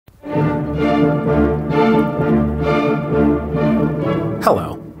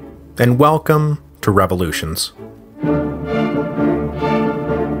Hello, and welcome to Revolutions.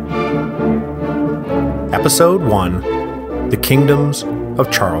 Episode 1, The Kingdoms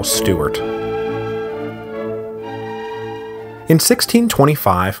of Charles Stuart. In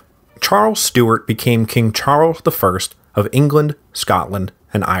 1625, Charles Stuart became King Charles I of England, Scotland,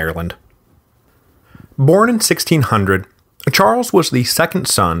 and Ireland. Born in 1600, Charles was the second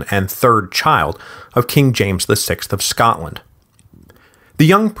son and third child of King James VI of Scotland. The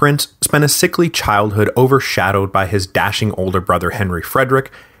young prince spent a sickly childhood overshadowed by his dashing older brother Henry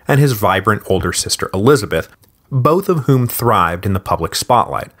Frederick and his vibrant older sister Elizabeth, both of whom thrived in the public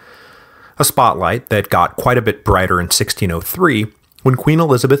spotlight. A spotlight that got quite a bit brighter in 1603 when Queen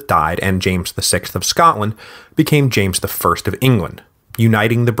Elizabeth died and James VI of Scotland became James I of England,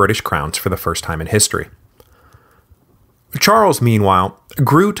 uniting the British crowns for the first time in history. Charles, meanwhile,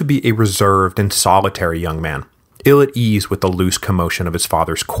 grew to be a reserved and solitary young man, ill at ease with the loose commotion of his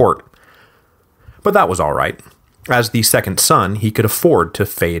father's court. But that was all right. As the second son, he could afford to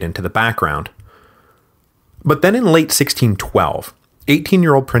fade into the background. But then in late 1612,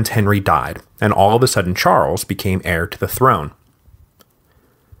 18-year-old Prince Henry died, and all of a sudden Charles became heir to the throne.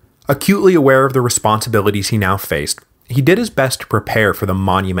 Acutely aware of the responsibilities he now faced, he did his best to prepare for the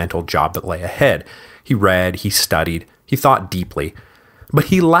monumental job that lay ahead. He read, he studied, he thought deeply, but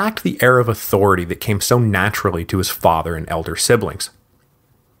he lacked the air of authority that came so naturally to his father and elder siblings.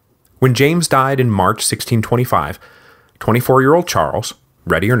 When James died in March 1625, 24-year-old Charles,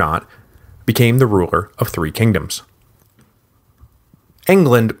 ready or not, became the ruler of three kingdoms.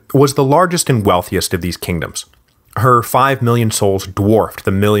 England was the largest and wealthiest of these kingdoms. Her 5 million souls dwarfed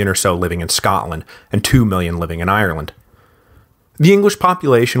the million or so living in Scotland and 2 million living in Ireland. The English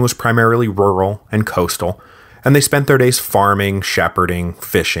population was primarily rural and coastal, and they spent their days farming, shepherding,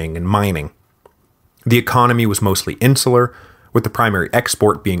 fishing, and mining. The economy was mostly insular, with the primary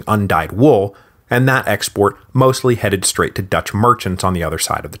export being undyed wool, and that export mostly headed straight to Dutch merchants on the other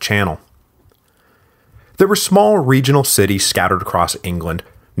side of the Channel. There were small regional cities scattered across England,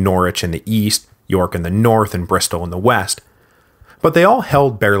 Norwich in the east, York in the north, and Bristol in the west, but they all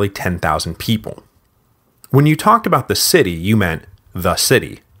held barely 10,000 people. When you talked about the city, you meant the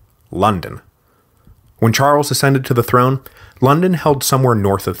city, London. When Charles ascended to the throne, London held somewhere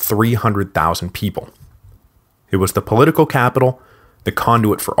north of 300,000 people. It was the political capital, the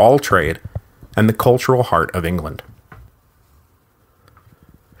conduit for all trade, and the cultural heart of England.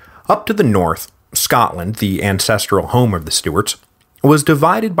 Up to the north, Scotland, the ancestral home of the Stuarts, was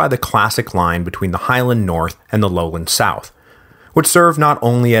divided by the classic line between the Highland North and the Lowland South, which served not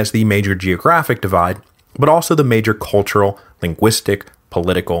only as the major geographic divide, but also the major cultural, linguistic,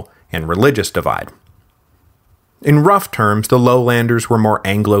 political, and religious divide. In rough terms, the lowlanders were more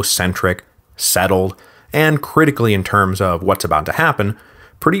Anglo-centric, settled, and critically in terms of what's about to happen,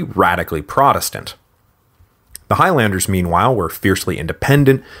 pretty radically Protestant. The Highlanders, meanwhile, were fiercely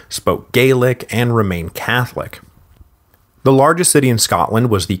independent, spoke Gaelic, and remained Catholic. The largest city in Scotland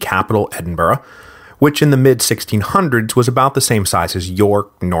was the capital, Edinburgh, which in the mid-1600s was about the same size as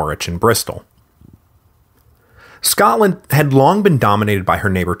York, Norwich, and Bristol. Scotland had long been dominated by her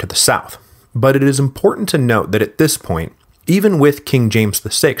neighbor to the south, but it is important to note that at this point, even with King James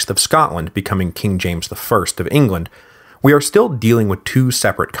VI of Scotland becoming King James I of England, we are still dealing with two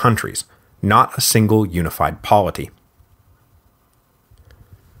separate countries, not a single unified polity.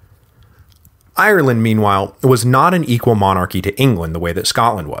 Ireland, meanwhile, was not an equal monarchy to England the way that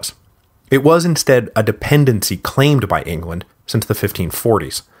Scotland was. It was instead a dependency claimed by England since the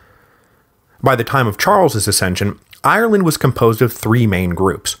 1540s. By the time of Charles's ascension, Ireland was composed of three main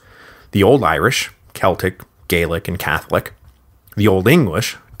groups: the Old Irish, Celtic, Gaelic, and Catholic; the Old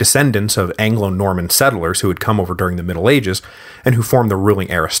English, descendants of Anglo-Norman settlers who had come over during the Middle Ages and who formed the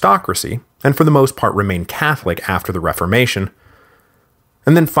ruling aristocracy, and for the most part remained Catholic after the Reformation;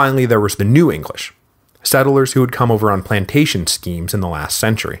 and then finally there was the New English, settlers who had come over on plantation schemes in the last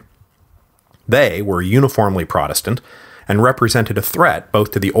century. They were uniformly Protestant and represented a threat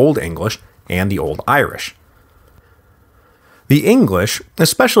both to the Old English and the Old Irish. The English,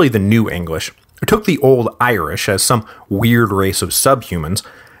 especially the New English, took the Old Irish as some weird race of subhumans,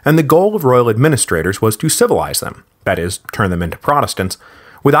 and the goal of royal administrators was to civilize them, that is, turn them into Protestants,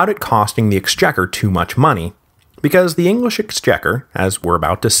 without it costing the exchequer too much money, because the English exchequer, as we're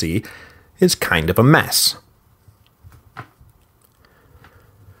about to see, is kind of a mess.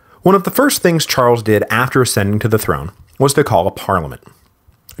 One of the first things Charles did after ascending to the throne was to call a parliament.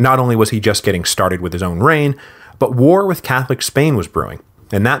 Not only was he just getting started with his own reign, but war with Catholic Spain was brewing,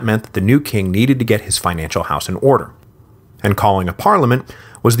 and that meant that the new king needed to get his financial house in order. and calling a parliament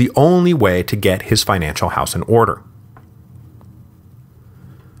was the only way to get his financial house in order.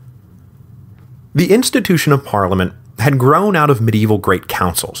 The institution of parliament had grown out of medieval great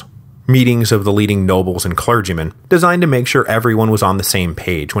councils, meetings of the leading nobles and clergymen designed to make sure everyone was on the same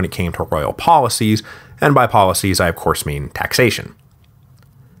page when it came to royal policies, and by policies I of course mean taxation.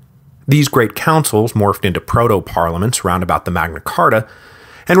 These great councils morphed into proto-parliaments round about the Magna Carta,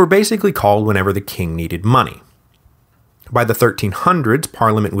 and were basically called whenever the king needed money. By the 1300s,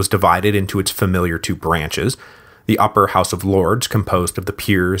 Parliament was divided into its familiar two branches, the upper House of Lords composed of the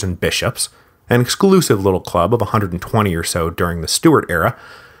peers and bishops, an exclusive little club of 120 or so during the Stuart era,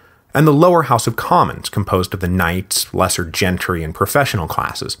 and the lower House of Commons composed of the knights, lesser gentry, and professional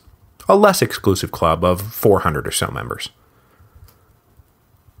classes, a less exclusive club of 400 or so members.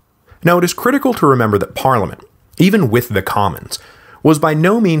 Now it is critical to remember that Parliament, even with the Commons, was by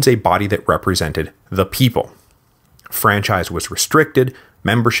no means a body that represented the people. Franchise was restricted,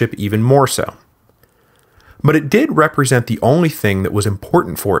 membership even more so. But it did represent the only thing that was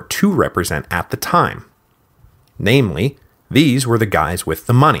important for it to represent at the time. Namely, these were the guys with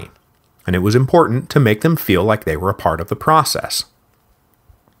the money, and it was important to make them feel like they were a part of the process.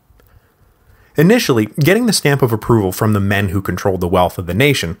 Initially, getting the stamp of approval from the men who controlled the wealth of the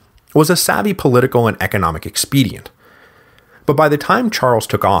nation was a savvy political and economic expedient. But by the time Charles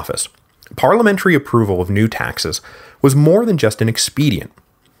took office, parliamentary approval of new taxes was more than just an expedient.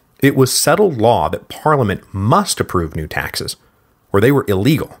 It was settled law that Parliament must approve new taxes, or they were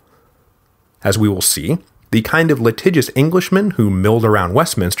illegal. As we will see, the kind of litigious Englishmen who milled around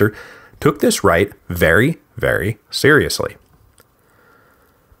Westminster took this right very, very seriously.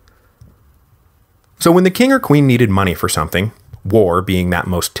 So when the king or queen needed money for something, war being that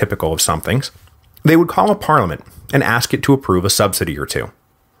most typical of somethings, they would call a parliament and ask it to approve a subsidy or two.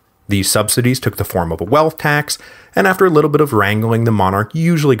 These subsidies took the form of a wealth tax, and after a little bit of wrangling, the monarch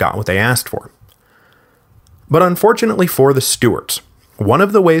usually got what they asked for. But unfortunately for the Stuarts, one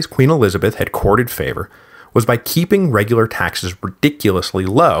of the ways Queen Elizabeth had courted favor was by keeping regular taxes ridiculously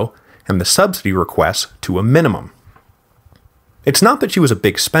low and the subsidy requests to a minimum. It's not that she was a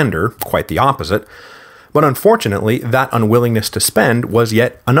big spender, quite the opposite, but unfortunately that unwillingness to spend was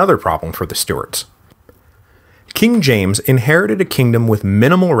yet another problem for the Stuarts. King James inherited a kingdom with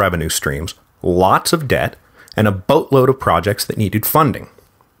minimal revenue streams, lots of debt, and a boatload of projects that needed funding.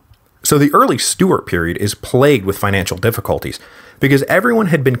 So the early Stuart period is plagued with financial difficulties because everyone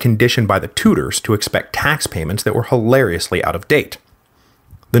had been conditioned by the Tudors to expect tax payments that were hilariously out of date.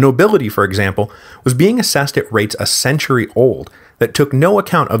 The nobility, for example, was being assessed at rates a century old that took no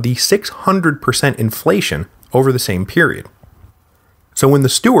account of the 600% inflation over the same period. So when the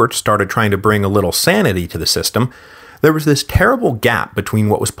Stuarts started trying to bring a little sanity to the system, there was this terrible gap between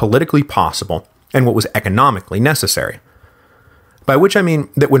what was politically possible and what was economically necessary. By which I mean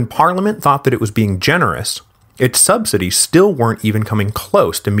that when Parliament thought that it was being generous, its subsidies still weren't even coming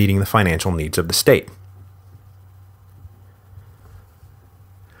close to meeting the financial needs of the state.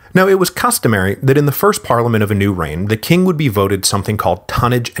 Now, it was customary that in the first Parliament of a new reign, the king would be voted something called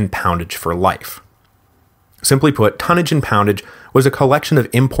tonnage and poundage for life. Simply put, tonnage and poundage was a collection of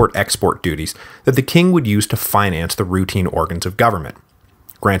import-export duties that the king would use to finance the routine organs of government.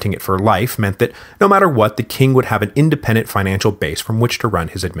 Granting it for life meant that no matter what, the king would have an independent financial base from which to run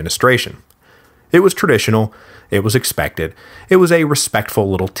his administration. It was traditional, it was expected, it was a respectful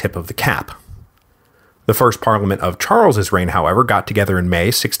little tip of the cap. The first Parliament of Charles's reign, however, got together in May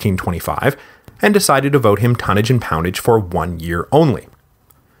 1625 and decided to vote him tonnage and poundage for 1 year only.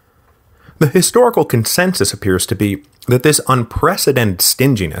 The historical consensus appears to be that this unprecedented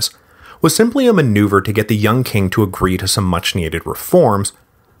stinginess was simply a maneuver to get the young king to agree to some much-needed reforms,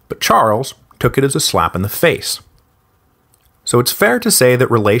 but Charles took it as a slap in the face. So it's fair to say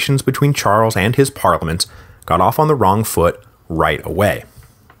that relations between Charles and his parliaments got off on the wrong foot right away.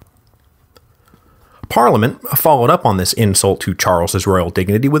 Parliament followed up on this insult to Charles's royal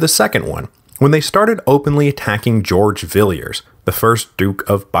dignity with a second one, when they started openly attacking George Villiers, the first Duke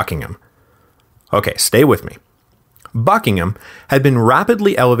of Buckingham. Okay, stay with me. Buckingham had been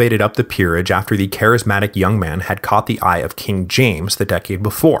rapidly elevated up the peerage after the charismatic young man had caught the eye of King James the decade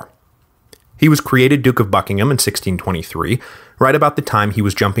before. He was created Duke of Buckingham in 1623, right about the time he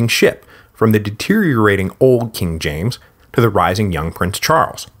was jumping ship from the deteriorating old King James to the rising young Prince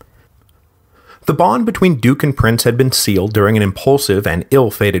Charles. The bond between Duke and Prince had been sealed during an impulsive and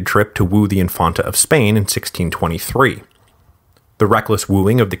ill-fated trip to woo the Infanta of Spain in 1623. The reckless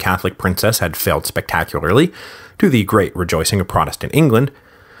wooing of the Catholic princess had failed spectacularly, to the great rejoicing of Protestant England,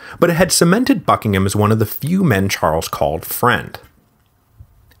 but it had cemented Buckingham as one of the few men Charles called friend.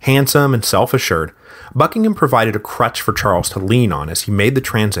 Handsome and self-assured, Buckingham provided a crutch for Charles to lean on as he made the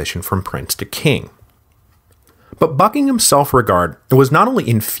transition from prince to king. But Buckingham's self-regard was not only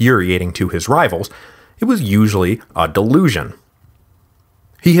infuriating to his rivals, it was usually a delusion.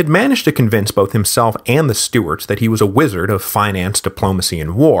 He had managed to convince both himself and the Stuarts that he was a wizard of finance, diplomacy,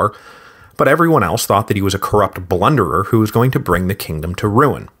 and war, but everyone else thought that he was a corrupt blunderer who was going to bring the kingdom to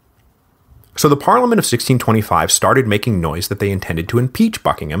ruin. So the Parliament of 1625 started making noise that they intended to impeach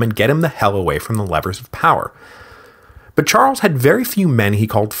Buckingham and get him the hell away from the levers of power. But Charles had very few men he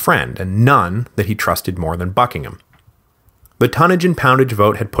called friend, and none that he trusted more than Buckingham. The tonnage and poundage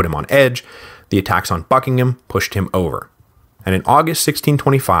vote had put him on edge, the attacks on Buckingham pushed him over, and in August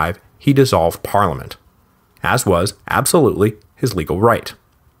 1625 he dissolved Parliament, as was absolutely his legal right.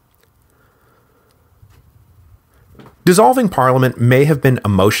 Dissolving Parliament may have been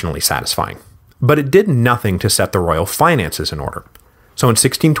emotionally satisfying, but it did nothing to set the royal finances in order. So in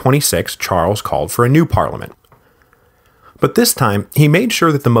 1626, Charles called for a new Parliament. But this time, he made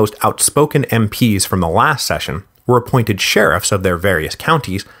sure that the most outspoken MPs from the last session were appointed sheriffs of their various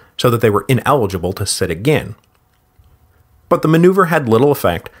counties so that they were ineligible to sit again. But the maneuver had little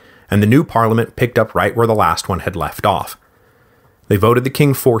effect, and the new Parliament picked up right where the last one had left off. They voted the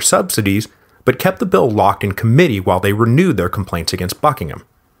king for subsidies, but kept the bill locked in committee while they renewed their complaints against Buckingham.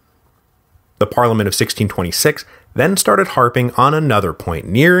 The Parliament of 1626 then started harping on another point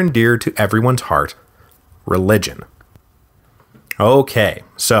near and dear to everyone's heart: religion. Okay,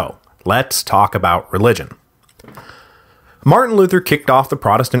 so let's talk about religion. Martin Luther kicked off the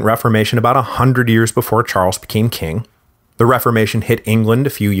Protestant Reformation about 100 years before Charles became king. The Reformation hit England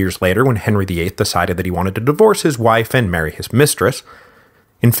a few years later when Henry VIII decided that he wanted to divorce his wife and marry his mistress.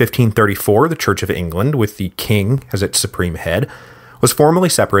 In 1534, the Church of England, with the king as its supreme head, was formally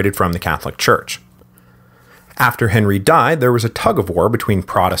separated from the Catholic Church. After Henry died, there was a tug-of-war between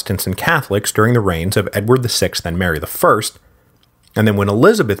Protestants and Catholics during the reigns of Edward VI and Mary I, and then when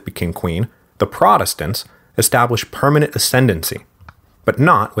Elizabeth became queen, the Protestants established permanent ascendancy, but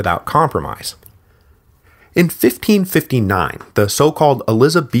not without compromise. In 1559, the so-called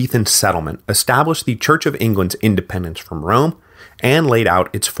Elizabethan settlement established the Church of England's independence from Rome and laid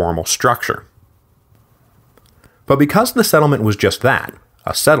out its formal structure. But because the settlement was just that,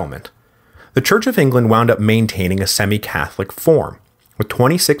 a settlement, the Church of England wound up maintaining a semi-Catholic form, with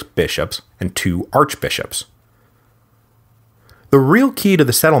 26 bishops and 2 archbishops. The real key to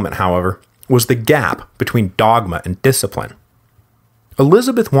the settlement, however, was the gap between dogma and discipline.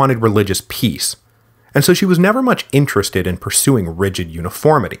 Elizabeth wanted religious peace, and so she was never much interested in pursuing rigid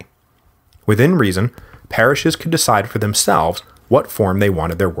uniformity. Within reason, parishes could decide for themselves what form they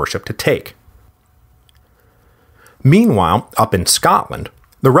wanted their worship to take. Meanwhile, up in Scotland,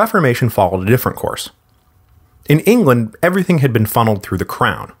 the Reformation followed a different course. In England, everything had been funneled through the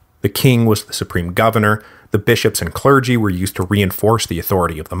crown. The king was the supreme governor, the bishops and clergy were used to reinforce the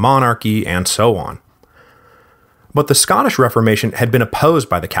authority of the monarchy, and so on. But the Scottish Reformation had been opposed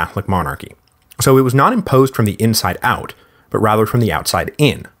by the Catholic monarchy, so it was not imposed from the inside out, but rather from the outside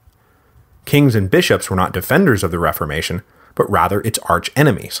in. Kings and bishops were not defenders of the Reformation, but rather its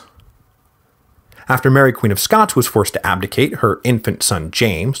arch-enemies. After Mary Queen of Scots was forced to abdicate, her infant son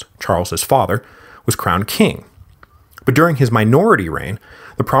James, Charles's father, was crowned king. But during his minority reign,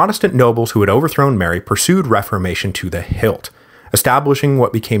 the Protestant nobles who had overthrown Mary pursued Reformation to the hilt, establishing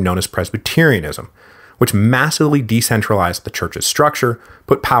what became known as Presbyterianism, which massively decentralized the church's structure,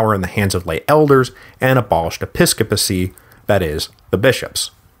 put power in the hands of lay elders, and abolished episcopacy, that is, the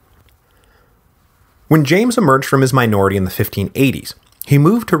bishops. When James emerged from his minority in the 1580s, he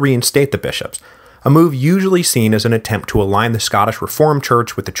moved to reinstate the bishops, a move usually seen as an attempt to align the Scottish Reformed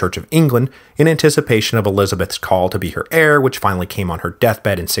Church with the Church of England in anticipation of Elizabeth's call to be her heir, which finally came on her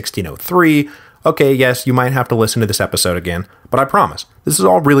deathbed in 1603. Okay, yes, you might have to listen to this episode again, but I promise, this is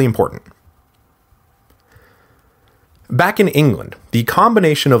all really important. Back in England, the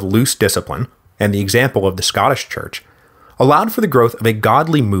combination of loose discipline and the example of the Scottish Church allowed for the growth of a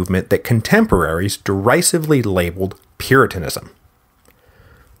godly movement that contemporaries derisively labeled Puritanism.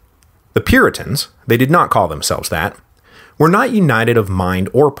 The Puritans, they did not call themselves that, were not united of mind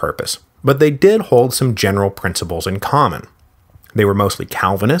or purpose, but they did hold some general principles in common. They were mostly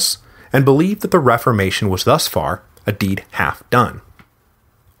Calvinists, and believed that the Reformation was thus far a deed half done.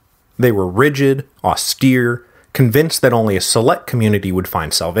 They were rigid, austere, convinced that only a select community would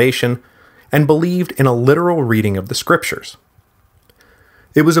find salvation, and believed in a literal reading of the Scriptures.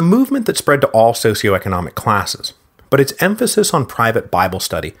 It was a movement that spread to all socioeconomic classes, but its emphasis on private Bible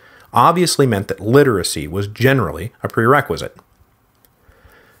study obviously meant that literacy was generally a prerequisite.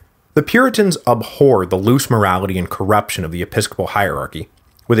 The Puritans abhorred the loose morality and corruption of the episcopal hierarchy,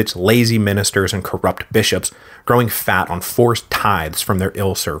 with its lazy ministers and corrupt bishops growing fat on forced tithes from their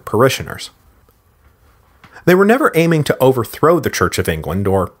ill-served parishioners. They were never aiming to overthrow the Church of England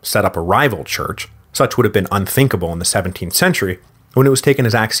or set up a rival church. Such would have been unthinkable in the 17th century, when it was taken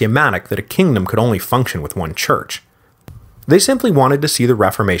as axiomatic that a kingdom could only function with one church. They simply wanted to see the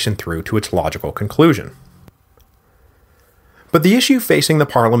Reformation through to its logical conclusion. But the issue facing the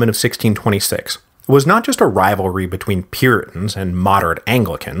Parliament of 1626 was not just a rivalry between Puritans and moderate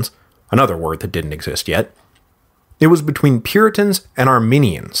Anglicans, another word that didn't exist yet. It was between Puritans and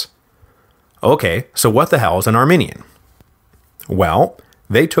Arminians. Okay, so what the hell is an Arminian? Well,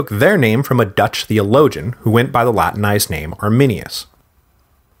 they took their name from a Dutch theologian who went by the Latinized name Arminius.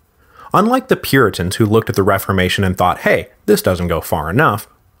 Unlike the Puritans who looked at the Reformation and thought, hey, this doesn't go far enough,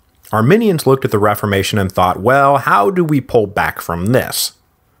 Arminians looked at the Reformation and thought, well, how do we pull back from this?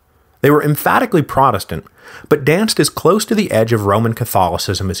 They were emphatically Protestant, but danced as close to the edge of Roman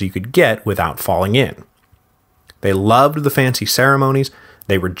Catholicism as you could get without falling in. They loved the fancy ceremonies.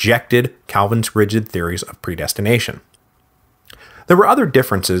 They rejected Calvin's rigid theories of predestination. There were other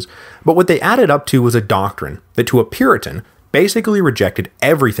differences, but what they added up to was a doctrine that to a Puritan basically rejected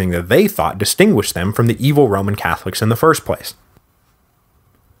everything that they thought distinguished them from the evil Roman Catholics in the first place.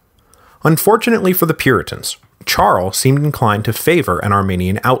 Unfortunately for the Puritans, Charles seemed inclined to favor an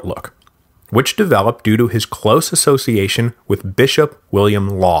Arminian outlook, which developed due to his close association with Bishop William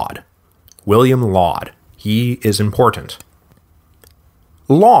Laud. William Laud. He is important.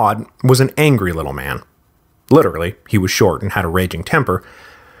 Laud was an angry little man. Literally, he was short and had a raging temper,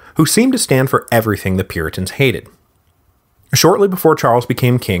 who seemed to stand for everything the Puritans hated. Shortly before Charles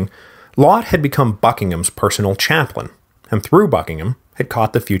became king, Laud had become Buckingham's personal chaplain, and through Buckingham had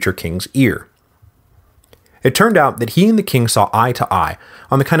caught the future king's ear. It turned out that he and the king saw eye to eye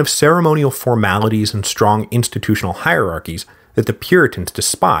on the kind of ceremonial formalities and strong institutional hierarchies that the Puritans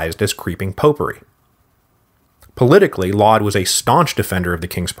despised as creeping popery. Politically, Laud was a staunch defender of the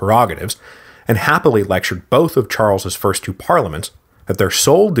king's prerogatives, and happily lectured both of Charles's first two parliaments that their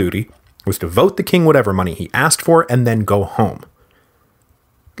sole duty was to vote the king whatever money he asked for and then go home.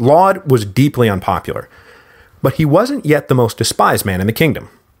 Laud was deeply unpopular, but he wasn't yet the most despised man in the kingdom.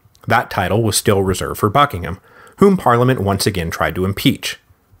 That title was still reserved for Buckingham, whom Parliament once again tried to impeach,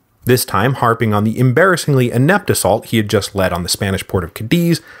 this time harping on the embarrassingly inept assault he had just led on the Spanish port of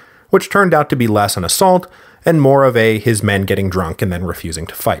Cadiz, which turned out to be less an assault and more of his men getting drunk and then refusing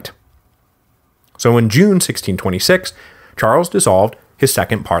to fight. So in June 1626, Charles dissolved his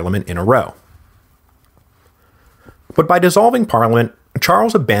second parliament in a row. But by dissolving Parliament,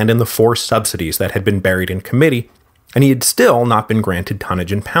 Charles abandoned the forced subsidies that had been buried in committee, and he had still not been granted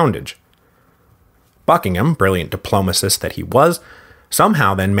tonnage and poundage. Buckingham, brilliant diplomatist that he was,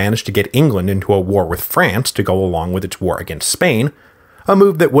 somehow then managed to get England into a war with France to go along with its war against Spain, a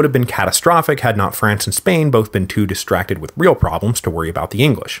move that would have been catastrophic had not France and Spain both been too distracted with real problems to worry about the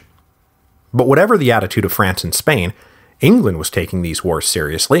English. But whatever the attitude of France and Spain, England was taking these wars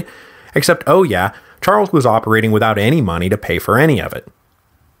seriously, except, oh yeah, Charles was operating without any money to pay for any of it.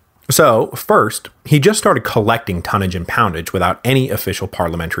 So, first, he just started collecting tonnage and poundage without any official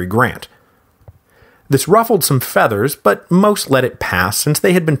parliamentary grant. This ruffled some feathers, but most let it pass since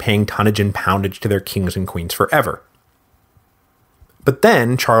they had been paying tonnage and poundage to their kings and queens forever. But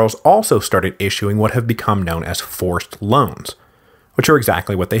then Charles also started issuing what have become known as forced loans, which are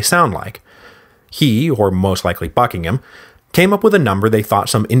exactly what they sound like. He, or most likely Buckingham, came up with a number they thought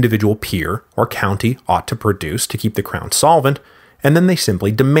some individual peer or county ought to produce to keep the crown solvent, and then they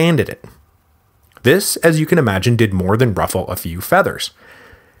simply demanded it. This, as you can imagine, did more than ruffle a few feathers,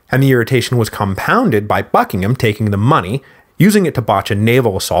 and the irritation was compounded by Buckingham taking the money, using it to botch a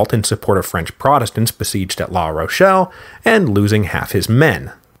naval assault in support of French Protestants besieged at La Rochelle, and losing half his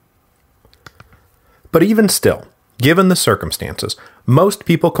men. But even still, given the circumstances, most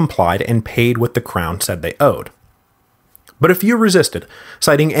people complied and paid what the crown said they owed. But a few resisted,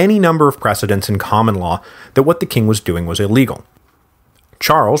 citing any number of precedents in common law that what the king was doing was illegal.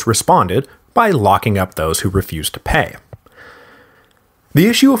 Charles responded by locking up those who refused to pay. The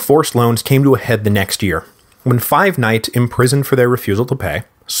issue of forced loans came to a head the next year, when 5 knights imprisoned for their refusal to pay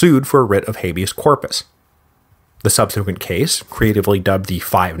sued for a writ of habeas corpus. The subsequent case, creatively dubbed the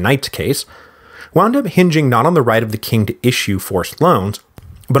 5 Knights case, wound up hinging not on the right of the king to issue forced loans,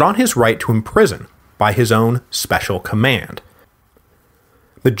 but on his right to imprison by his own special command.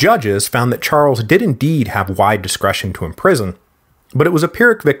 The judges found that Charles did indeed have wide discretion to imprison, but it was a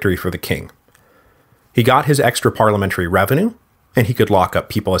Pyrrhic victory for the king. He got his extra parliamentary revenue, and he could lock up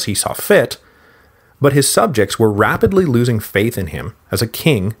people as he saw fit, but his subjects were rapidly losing faith in him as a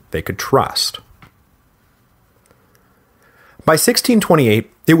king they could trust. By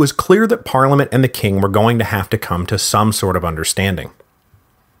 1628, it was clear that Parliament and the king were going to have to come to some sort of understanding.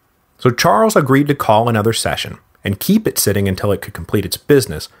 So Charles agreed to call another session and keep it sitting until it could complete its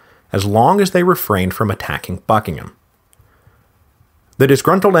business, as long as they refrained from attacking Buckingham. The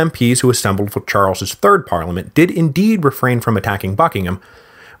disgruntled MPs who assembled for Charles's third Parliament did indeed refrain from attacking Buckingham,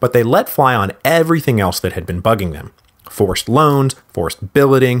 but they let fly on everything else that had been bugging them. Forced loans, forced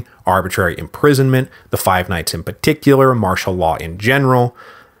billeting, arbitrary imprisonment, the Five Knights in particular, martial law in general.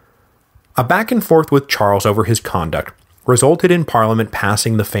 A back and forth with Charles over his conduct resulted in Parliament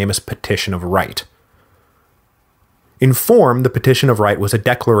passing the famous Petition of Right. In form, the Petition of Right was a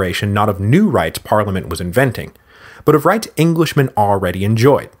declaration not of new rights Parliament was inventing, but of rights Englishmen already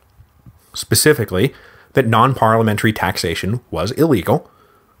enjoyed. Specifically, that non-parliamentary taxation was illegal,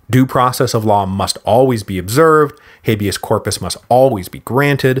 due process of law must always be observed, habeas corpus must always be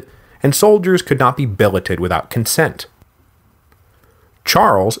granted, and soldiers could not be billeted without consent.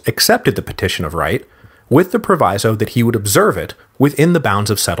 Charles accepted the Petition of Right, with the proviso that he would observe it within the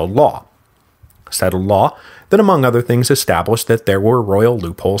bounds of settled law. Settled law that, among other things, established that there were royal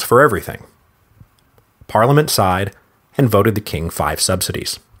loopholes for everything. Parliament sighed and voted the king 5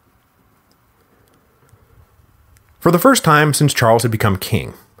 subsidies. For the first time since Charles had become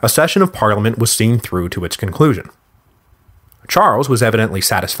king, a session of Parliament was seen through to its conclusion. Charles was evidently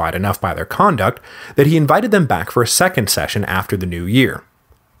satisfied enough by their conduct that he invited them back for a second session after the new year.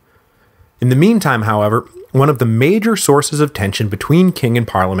 In the meantime, however, one of the major sources of tension between king and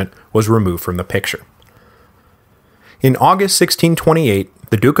Parliament was removed from the picture. In August 1628,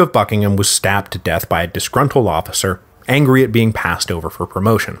 the Duke of Buckingham was stabbed to death by a disgruntled officer, angry at being passed over for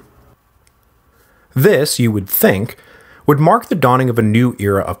promotion. This, you would think, would mark the dawning of a new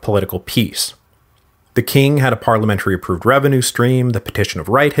era of political peace. The king had a parliamentary-approved revenue stream, the Petition of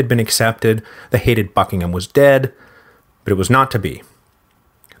Right had been accepted, the hated Buckingham was dead, but it was not to be.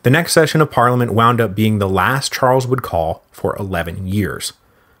 The next session of Parliament wound up being the last Charles would call for 11 years.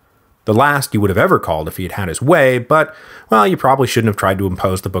 The last you would have ever called if he had had his way, but, well, you probably shouldn't have tried to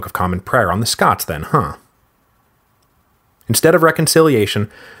impose the Book of Common Prayer on the Scots then, huh? Instead of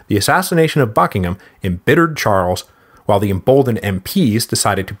reconciliation, the assassination of Buckingham embittered Charles, while the emboldened MPs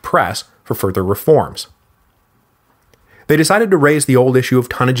decided to press for further reforms. They decided to raise the old issue of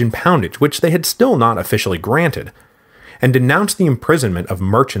tonnage and poundage, which they had still not officially granted, and denounced the imprisonment of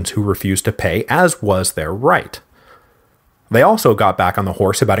merchants who refused to pay, as was their right. They also got back on the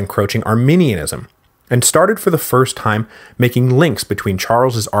horse about encroaching Arminianism, and started for the first time making links between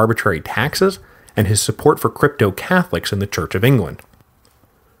Charles's arbitrary taxes and his support for crypto-Catholics in the Church of England.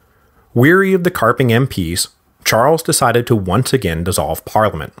 Weary of the carping MPs, Charles decided to once again dissolve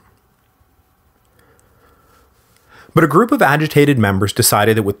Parliament. But a group of agitated members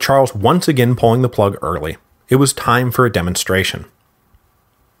decided that with Charles once again pulling the plug early, it was time for a demonstration.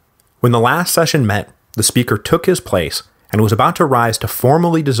 When the last session met, the Speaker took his place and was about to rise to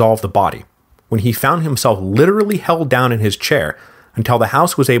formally dissolve the body, when he found himself literally held down in his chair until the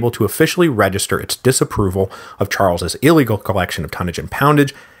House was able to officially register its disapproval of Charles's illegal collection of tonnage and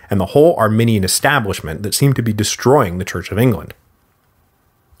poundage and the whole Arminian establishment that seemed to be destroying the Church of England.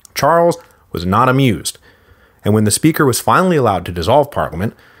 Charles was not amused, and when the Speaker was finally allowed to dissolve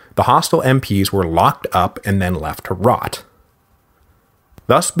Parliament, the hostile MPs were locked up and then left to rot.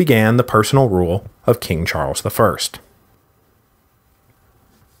 Thus began the personal rule of King Charles I.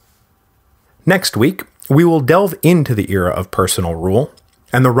 Next week, we will delve into the era of personal rule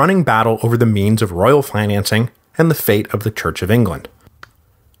and the running battle over the means of royal financing and the fate of the Church of England.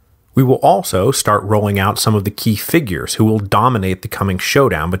 We will also start rolling out some of the key figures who will dominate the coming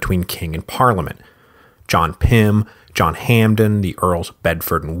showdown between King and Parliament. John Pym, John Hampden, the Earls of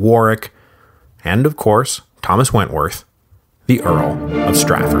Bedford and Warwick, and of course, Thomas Wentworth, the Earl of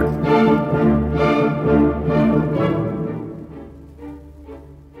Strafford.